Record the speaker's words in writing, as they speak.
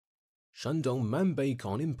Shandong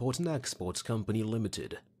Manbeicon Import and Export Company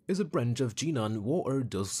Limited is a branch of Jinan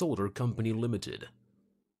Woerde Solder Co Limited.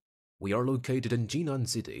 We are located in Jinan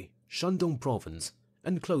City, Shandong Province,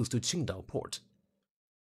 and close to Qingdao Port.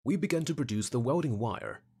 We began to produce the welding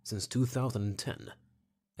wire since 2010,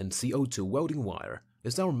 and CO2 welding wire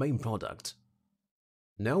is our main product.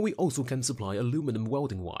 Now we also can supply aluminum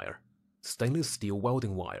welding wire, stainless steel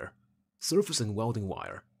welding wire, surfacing welding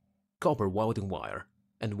wire, copper welding wire,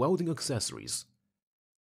 and welding accessories.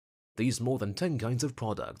 These more than 10 kinds of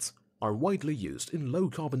products are widely used in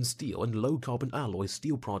low-carbon steel and low-carbon alloy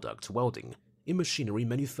steel product welding in machinery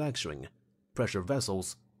manufacturing, pressure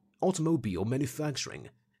vessels, automobile manufacturing,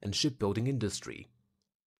 and shipbuilding industry.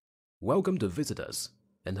 Welcome to visit us,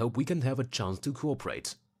 and hope we can have a chance to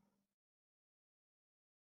cooperate.